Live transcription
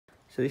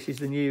So this is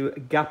the new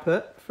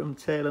GAPR from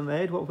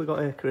Taylormade. What have we got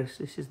here, Chris?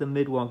 This is the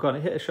mid one. Go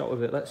on, hit a shot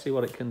with it. Let's see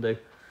what it can do.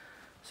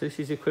 So this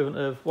is the equivalent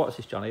of, what's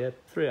this, Johnny? A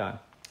 3-iron?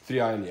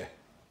 3-iron, yeah.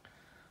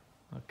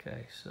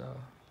 Okay, so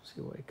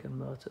see what you can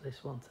motor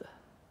this one to.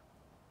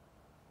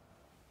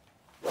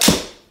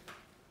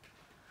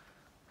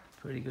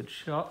 Pretty good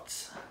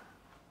shots.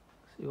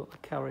 See what the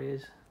carry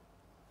is.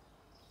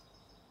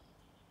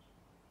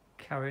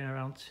 Carrying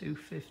around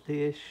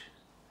 250-ish.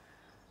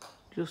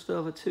 Just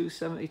over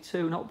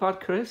 272. Not bad,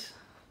 Chris.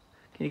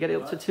 Can you get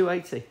it up to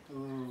 280?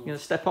 You gonna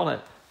step on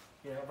it?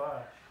 Yeah,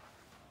 bye.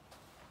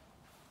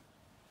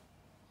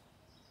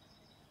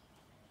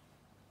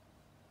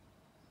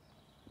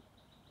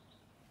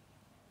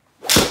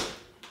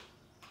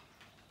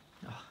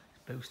 Oh, it's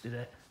boosted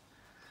it.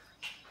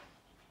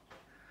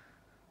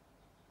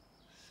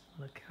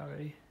 The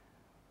carry.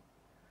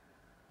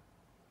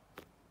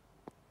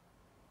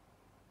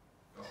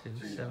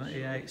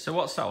 278. So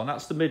what's that one?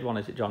 That's the mid one,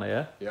 is it, Johnny?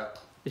 Yeah. Yeah.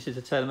 This is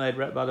a Taylormade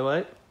rep, by the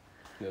way.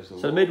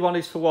 So the mid one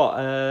is for what?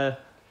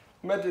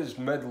 Mid is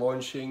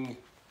mid-launching,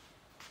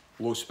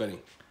 low spinning.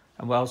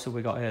 And what else have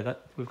we got here?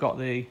 We've got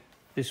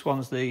this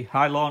one's the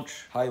high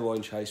launch. High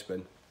launch, high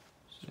spin.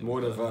 It's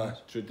more of a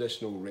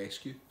traditional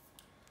rescue.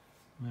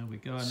 There we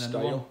go. And then the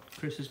one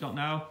Chris has got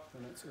now.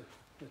 And it's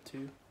a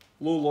 2.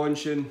 Low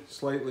launching,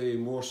 slightly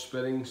more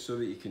spinning so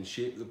that you can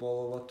shape the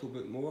ball a little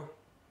bit more.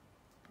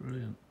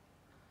 Brilliant.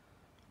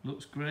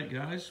 Looks great,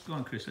 guys. Go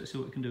on, Chris. Let's see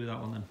what we can do with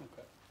that one then.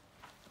 Okay.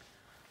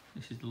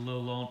 This is the low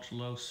launch,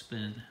 low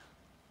spin.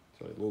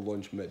 Sorry, low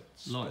launch, mid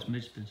spin. Low, it's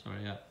mid spin,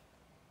 sorry, yeah.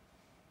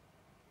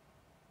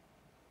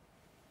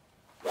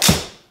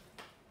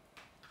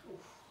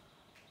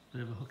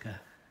 Bit of a hooker.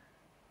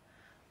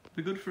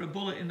 Be good for a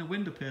bullet in the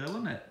wind up here, though,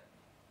 wouldn't it?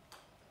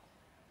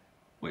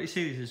 What do you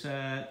see? This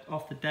is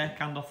off the deck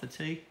and off the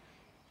tee?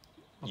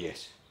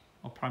 Yes.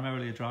 Or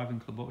primarily a driving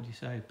club, what would you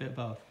say? A bit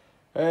of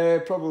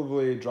both?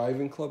 Probably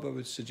driving club, I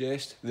would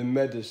suggest. The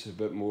mid is a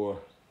bit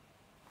more...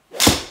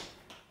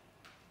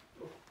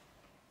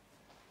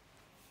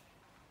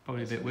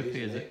 Probably a bit whippy,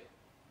 is it?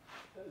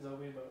 It's a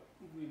wee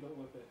bit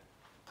whippy.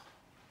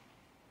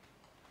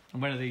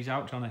 And when are these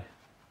out, Johnny?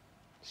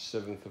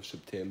 7th of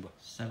September.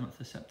 7th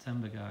of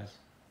September, guys.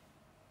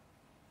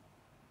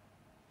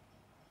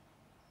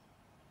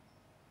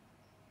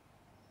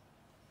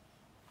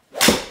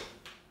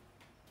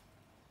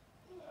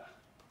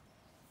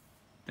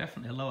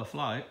 Definitely a lower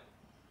flight.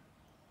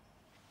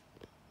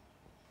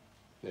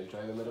 Then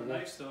try the middle one.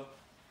 Nice though.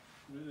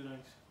 Really nice.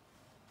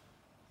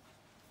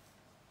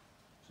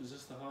 So is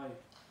this the high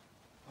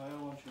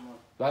launching one?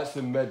 That's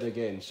the mid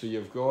again. So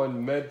you've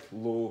gone mid,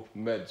 low,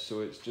 mid.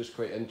 So it's just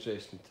quite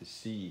interesting to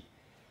see,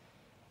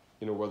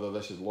 you know, whether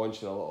this is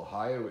launching a little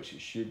higher, which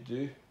it should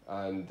do,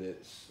 and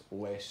it's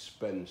less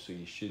spin, so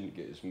you shouldn't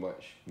get as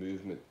much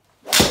movement.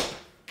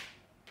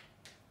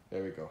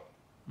 There we go.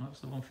 That's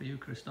the one for you,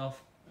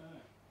 Christoph.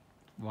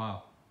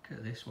 Wow, look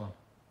at this one.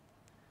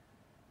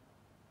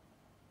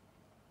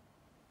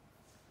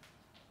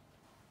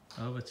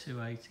 Over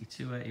 280,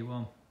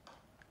 281.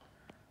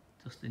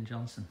 Dustin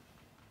Johnson.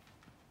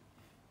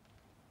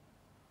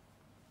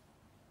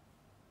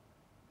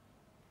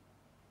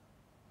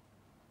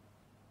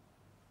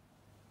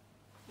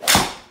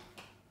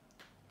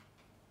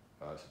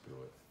 That's a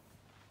bullet.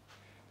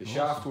 The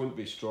shaft won't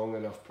be strong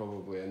enough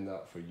probably in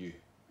that for you.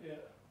 Yeah.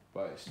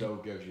 But it still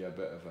gives you a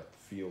bit of a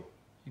feel.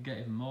 You get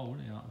even more,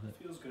 wouldn't you, out of it?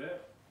 Feels great.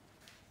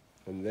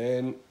 And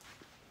then,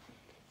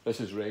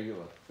 this is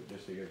regular, but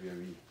just to give you a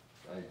wee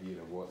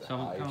idea of what the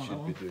high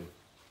should be doing.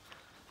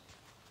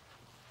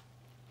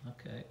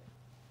 Okay.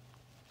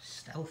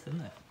 Stealth, isn't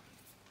it?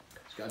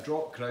 It's got a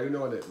drop crown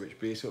on it, which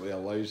basically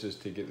allows us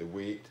to get the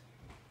weight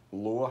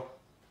lower.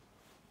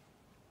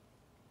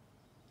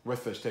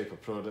 With this type of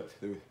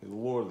product, the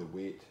lower the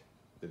weight,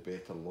 the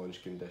better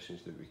launch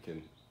conditions that we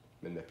can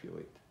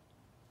manipulate.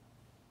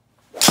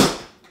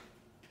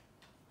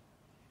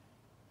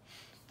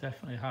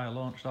 Definitely a higher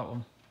launch, that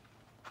one.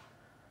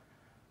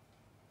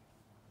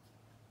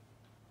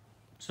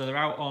 So they're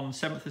out on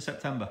 7th of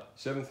September?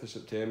 7th of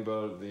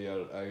September, they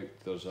are out.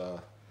 There's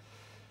a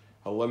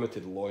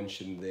limited launch,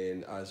 and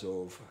then as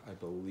of, I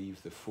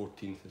believe, the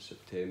 14th of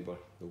September,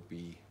 there'll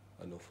be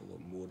an awful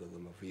lot more of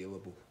them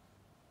available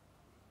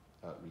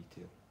at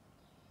retail.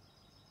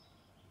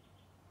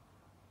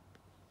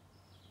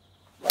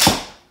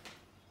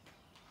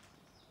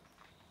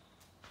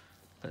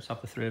 Let's have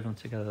the three of them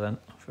together then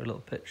for a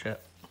little picture.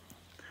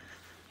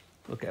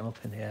 We'll get them up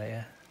in the air,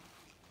 yeah.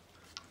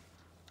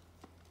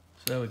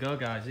 So there we go,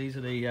 guys. These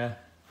are the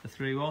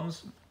three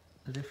ones,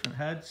 the different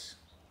heads.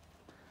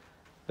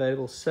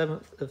 Available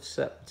 7th of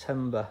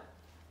September.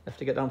 Have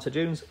to get down to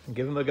June's and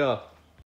give them a go.